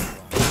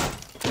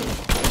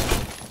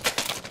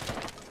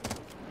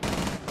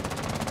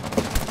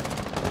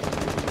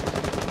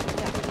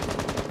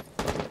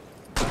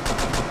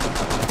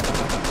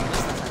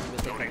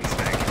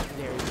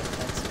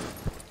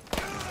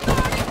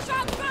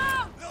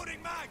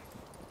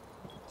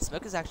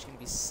 Smoke is actually going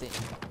to be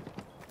sitting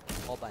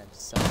all by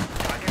himself.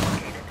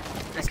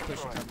 He's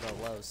pushing from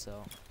below,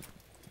 so.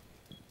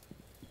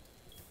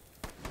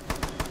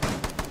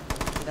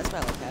 Yeah, that's why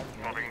I like having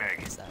you. Moving mag.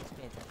 It's pay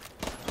attention.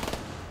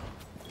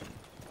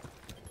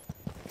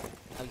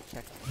 How you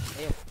check?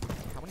 They have,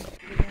 how many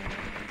people do they have?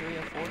 3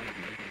 or 4?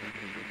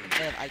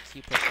 They have IQ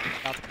pushing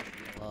about to push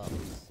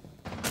gloves.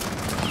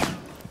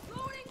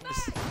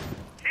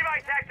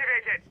 Device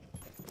activated.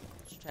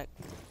 Just check.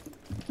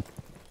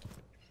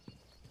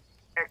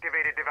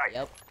 Activated device.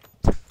 Yep.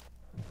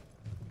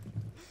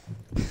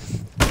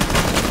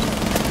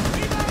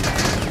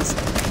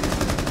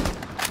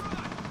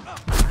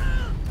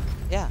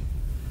 Yeah.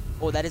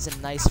 Oh, that is a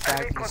nice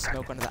frag from the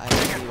smoke under the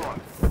IQ.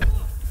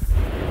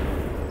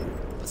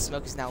 The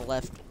smoke is now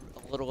left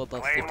a little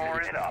above 50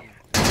 Claymore is up.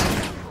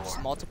 HP. There's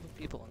multiple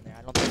people in there.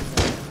 I don't think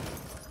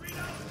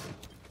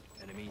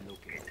Enemy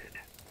located.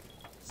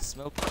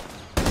 smoke.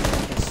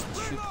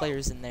 There's 2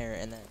 players in there,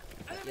 and then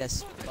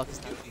yes, Buck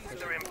is not going to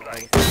They're in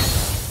play.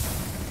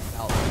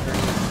 about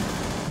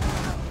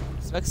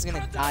 30. Smoke is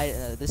gonna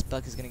die. This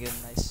Buck is gonna get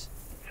a nice.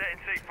 Setting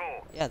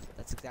C4. Yeah,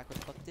 that's exactly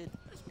what Buck did.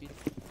 It's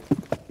beautiful.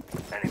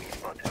 Enemy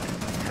spotted.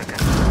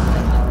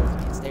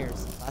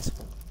 Stairs, last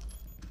one.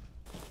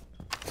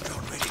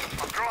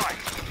 I'm dry.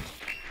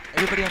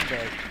 Everybody on the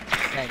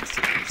fence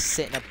is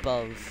sitting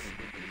above.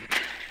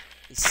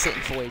 Is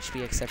sitting full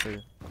HP except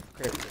for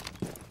Crypt.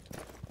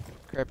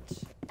 Crypt,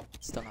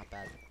 still not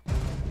bad.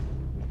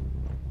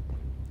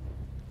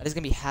 That is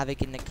gonna be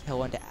Havoc in the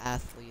kill onto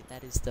Athlete.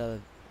 That is the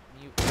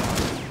mute.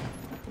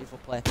 Beautiful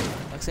play.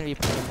 Buck's gonna be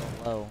playing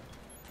low.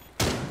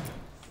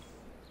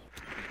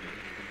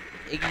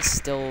 Iggy's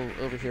still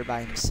over here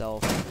by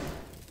himself.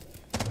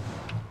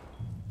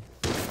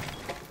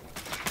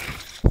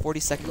 40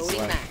 seconds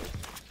left.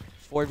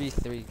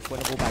 4v3,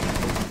 winnable by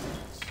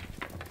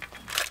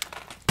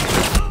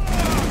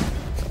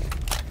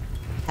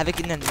Havoc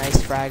getting a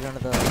nice frag onto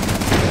the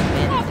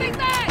man.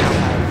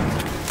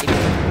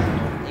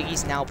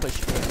 Iggy's now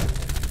pushed through.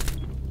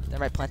 Then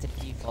right planted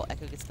default.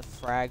 Echo gets the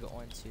frag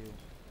onto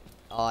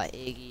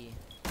Iggy.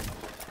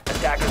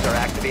 Attackers are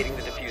activating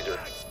the diffuser.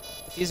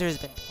 Diffuser has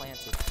been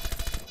planted.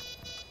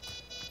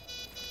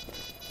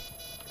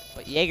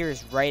 But Jaeger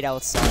is right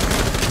outside.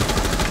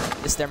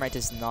 This thermite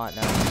does not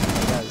know.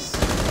 It does.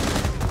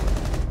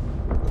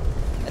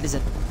 That is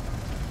a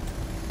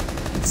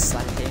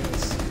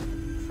simultaneous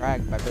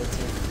frag by both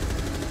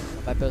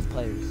teams. By both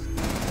players.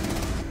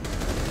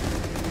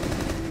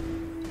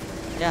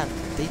 Yeah,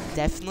 they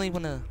definitely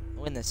want to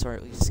win this, or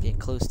at least get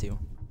close to.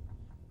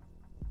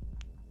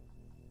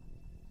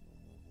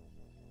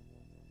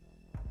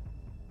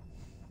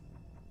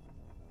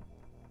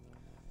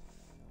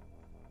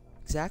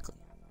 Exactly.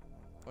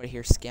 What I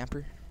hear,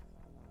 scamper.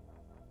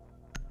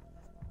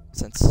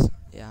 Since,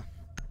 yeah.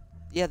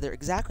 Yeah, they're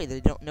exactly, they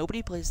don't,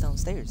 nobody plays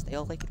downstairs. They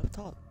all like it up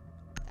top.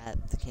 That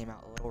came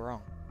out a little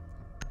wrong.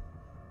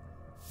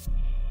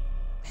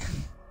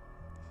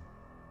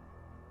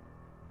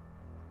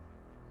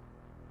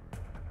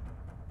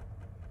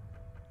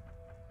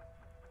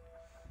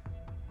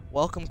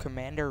 Welcome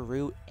Commander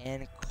Root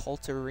and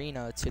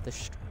Cultarina to the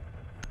stream.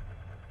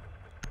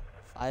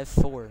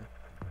 5-4.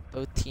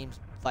 Both teams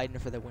fighting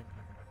for the win.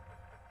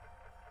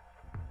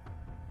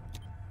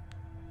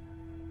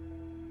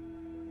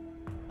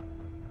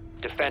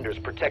 Defenders,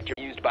 protect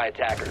your used by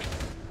attackers.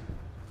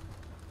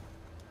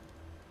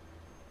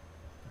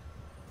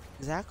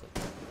 Exactly.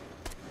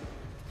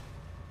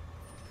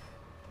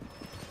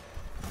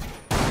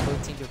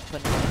 Both teams are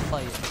putting up a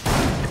fight.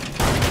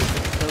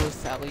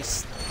 Both, at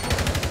least,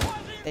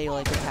 they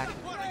like attacking.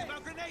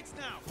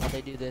 While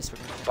they do this, we're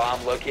gonna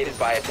Bomb located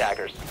by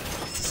attackers.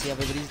 see how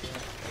everybody's doing.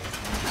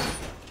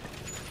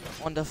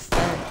 On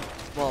defense,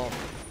 well,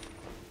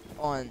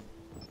 on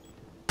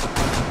these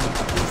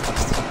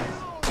next team,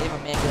 they have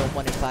a man go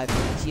 1 and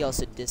 5. He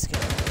also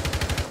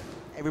disconnected.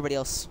 Everybody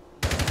else,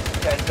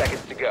 10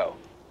 seconds to go.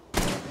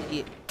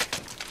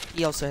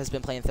 he also has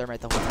been playing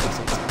Thermite the whole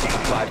time. So,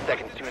 5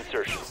 seconds to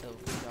insertion. so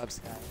good job,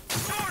 Sky.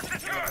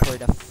 For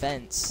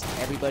defense,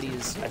 everybody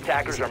is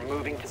Attackers are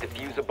moving to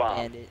defuse a bomb.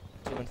 and it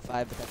 2 and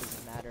 5, but that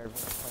doesn't matter.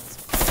 Everyone's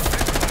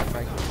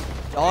playing some.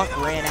 Doc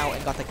ran out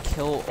and got the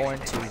kill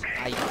onto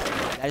Ike.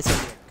 That is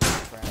gonna be a good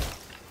frag,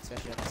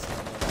 especially at this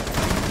level.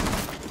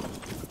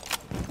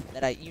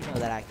 That you know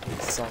that I can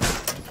saw.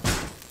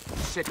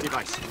 Set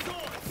device.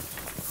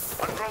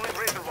 Unrolling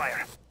razor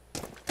wire.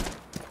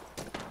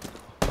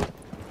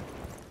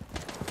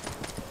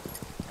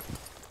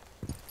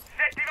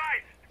 Set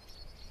device.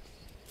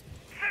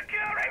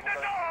 Securing the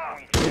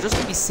door. They're just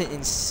gonna be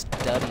sitting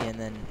study and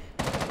then,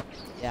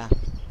 yeah.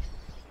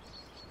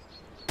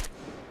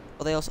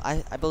 Well, they also,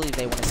 I believe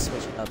they want to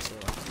switch it up so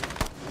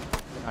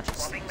they're not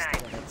just doing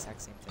the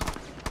exact same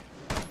thing.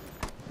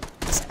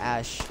 This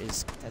Ash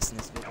is contesting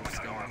this video,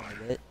 just going on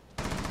a bit.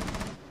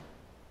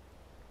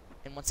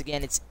 And once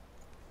again,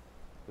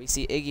 we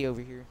see Iggy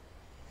over here.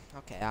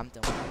 Okay, I'm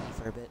done with Iggy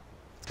for a bit.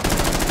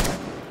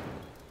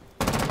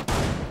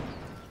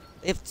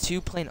 They have 2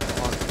 playing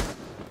on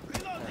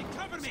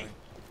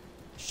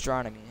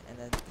astronomy, and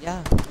then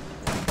yeah,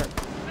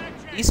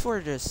 these 4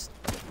 are just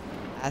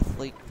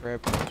athlete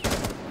grip.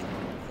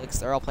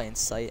 They're all playing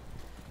sight,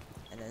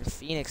 and then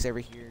Phoenix over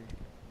here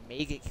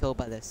may get killed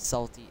by the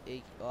salty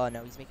Iggy. Oh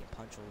no, he's making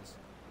punch holes.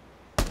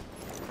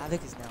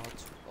 Havoc is now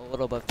a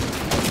little above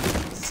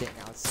sitting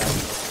outside.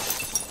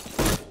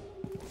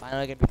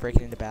 Finally gonna be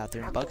breaking into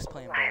bathroom. Bug's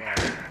playing below.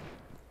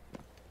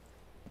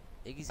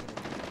 Iggy's gonna.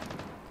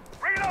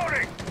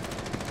 Reloading.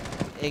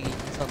 Iggy,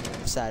 he's on the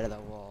other side of the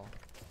wall.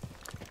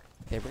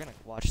 Okay, we're gonna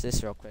watch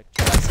this real quick.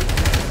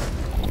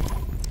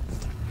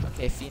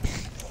 Okay,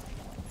 Phoenix.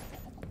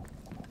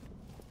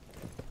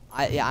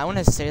 I want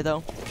to say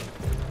though,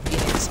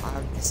 Phoenix,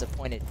 I'm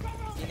disappointed.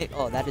 Phoenix,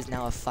 oh, that is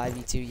now a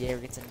 5v2. Yeah,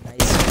 gets a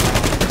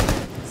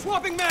nice.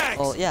 Swapping mags.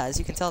 Oh yeah, as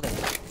you can tell there,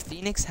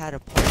 Phoenix had a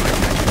point.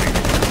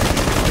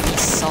 He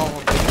saw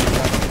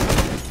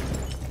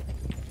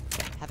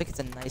Havoc gets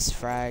a nice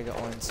frag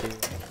onto.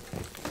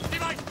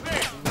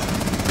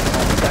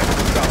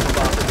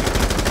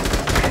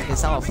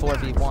 It's now a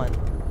 4v1.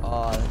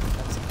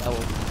 That's a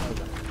double.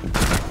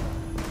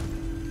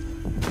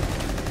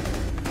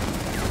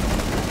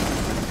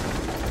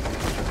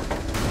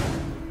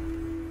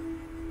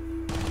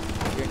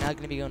 Not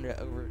gonna be going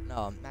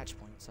to match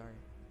point. Sorry.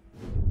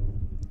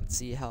 Let's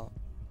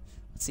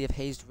see if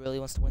Hazed really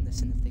wants to win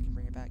this and if they can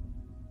bring it back.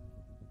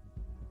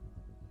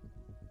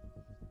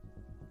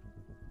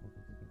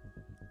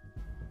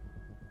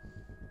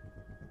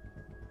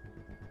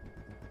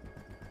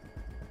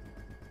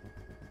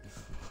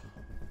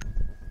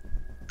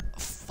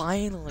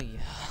 Finally,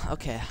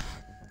 okay,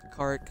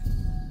 Kark.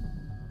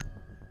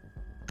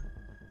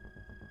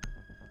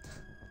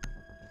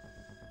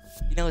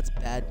 You know it's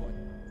bad when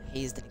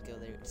Hayes didn't go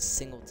there a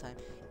single time.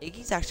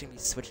 Iggy's actually gonna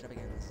be switching up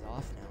again. This is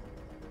off now.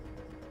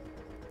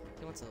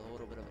 He wants a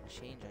little bit of a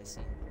change, I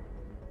see.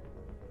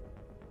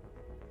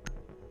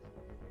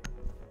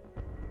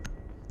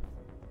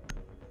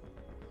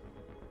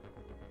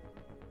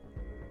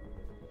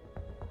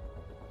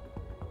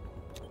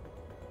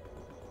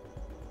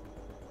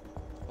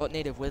 Well,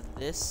 Native, with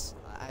this,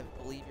 I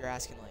believe you're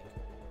asking like.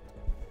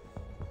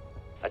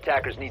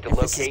 Attackers need to If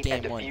this is locate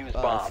and game 1, defuse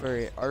bombs.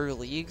 for our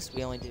leagues,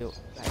 we only do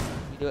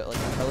it like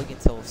pro league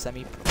until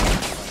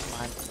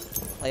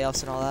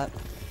playoffs and all that.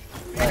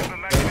 But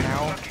right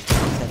now,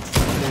 since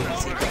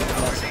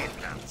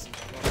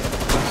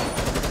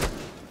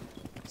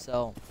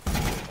so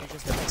it's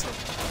just a mix of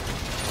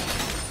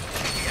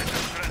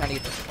trying to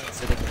get the points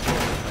so they can go.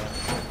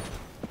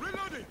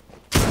 Reloading.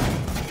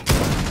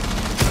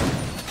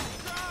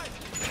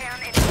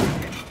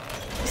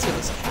 Let's see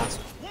this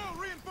castle. Wall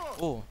reinforced.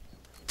 Oh,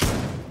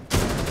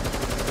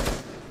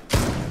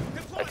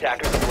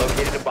 Attackers have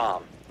located a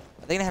bomb.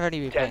 are they gonna have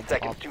any 10 points?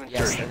 seconds to Yes,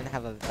 insertion. they're gonna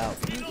have a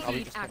valve.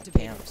 Probably just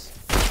activated. cams.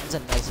 It's a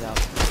nice out.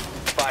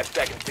 5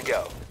 seconds to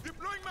go.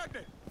 Deploying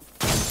magnet.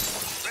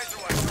 Razor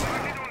wire.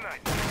 Target online.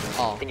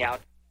 Oh, Getting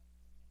out.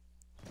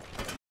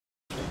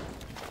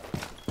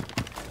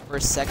 for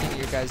a second,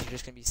 you guys are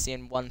just gonna be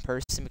seeing one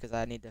person because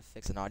I need to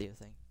fix an audio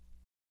thing.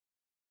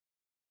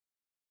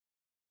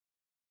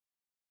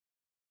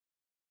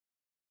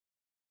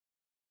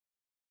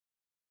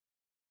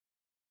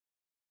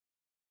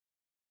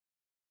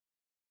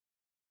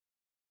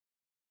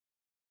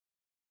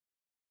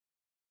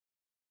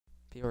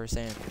 People were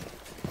saying.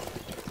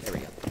 There we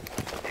go.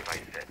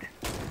 Device set.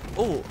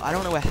 Oh, I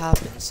don't know what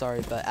happened.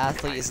 Sorry, but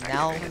Athlete is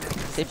now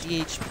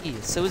 50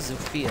 HP. So is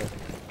Zofia.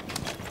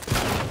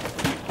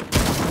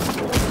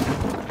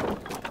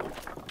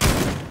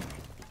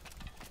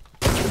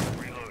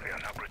 Reloading.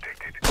 Not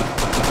protected.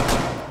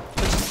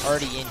 Which is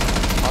already in.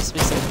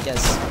 Possibly so.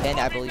 Yes, Ben,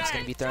 I believe, is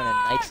going to be throwing a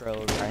nitro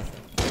over, I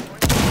think.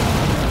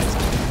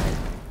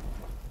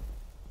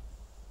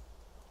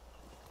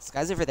 This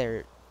guy's over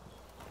there.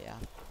 Yeah.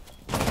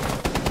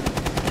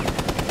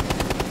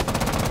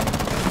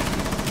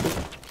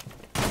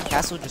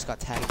 Castle just got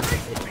tagged a bit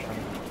from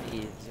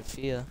the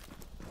Zofia.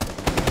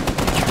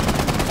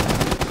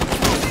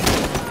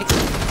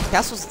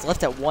 Castle's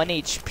left at 1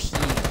 HP.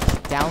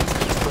 Down to the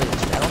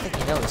Twitch. I don't think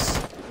he knows.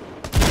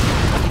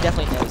 He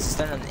definitely knows. He's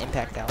throwing an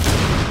impact out.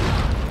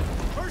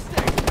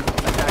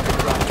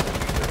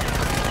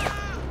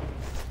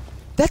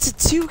 That's a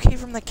 2K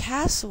from the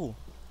Castle.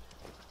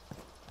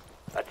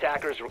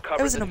 Attackers recovered.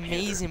 That was an the diffuser.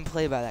 amazing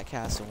play by that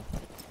Castle.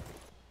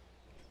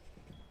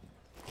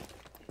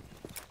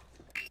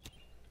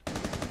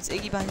 It's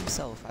Iggy by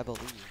himself, I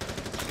believe.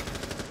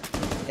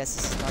 Yes,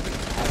 this is not good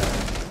at all.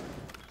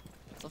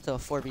 It's up to a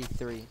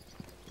 4v3.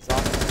 He's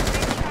off.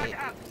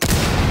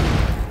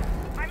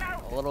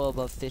 A little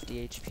above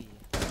 50 HP.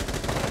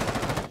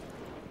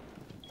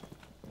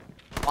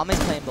 Wame's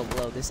playing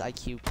below. This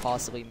IQ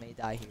possibly may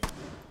die here.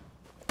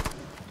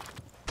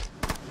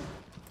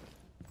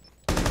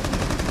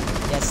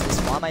 Yes, this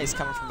Wame is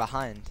coming from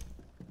behind.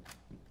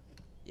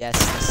 Yes.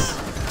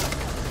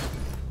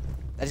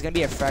 There's gonna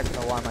be a frag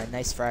from the Wame.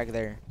 Nice frag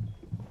there.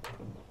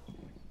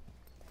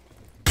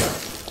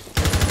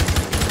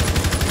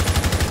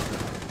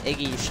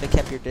 Iggy, you should have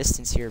kept your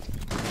distance here.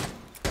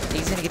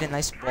 Iggy's gonna get a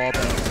nice ball,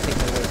 but take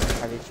away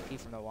 25 HP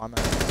from the Wame.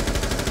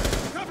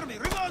 Cover me.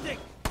 Reloading.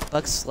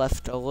 Bucks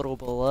left a little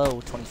below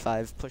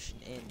 25,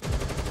 pushing in.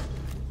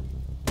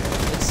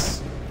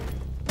 It's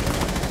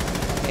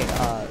okay.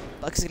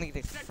 Bucks is gonna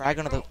get a frag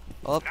onto the.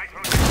 Oh,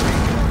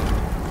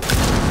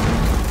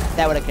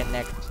 that would have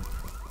connected.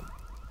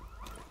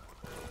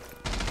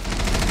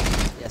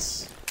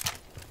 Yes.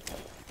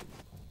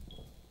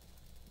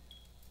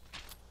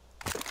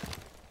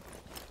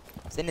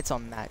 Then it's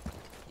on Mac.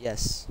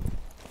 Yes.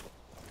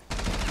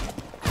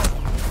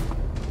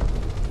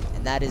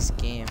 And that is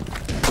game.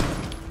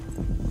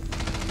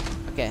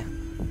 Okay.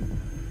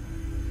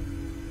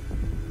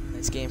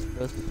 Nice game for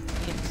both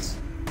teams.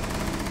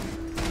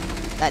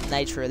 That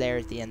nitro there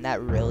at the end,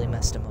 that really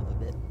messed him up a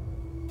bit.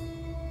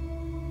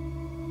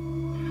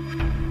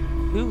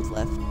 Who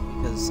left?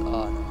 Because,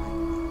 oh, no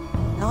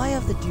mind. Now I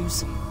have to do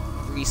some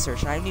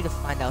research, and I need to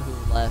find out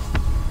who left.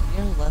 You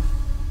know who left?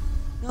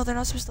 No, they're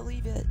not supposed to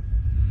leave yet.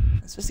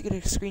 I'm supposed to get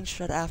a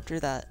screenshot after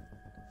that.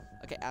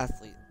 Okay,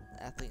 Athlete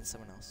and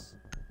someone else.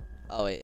 Oh, wait.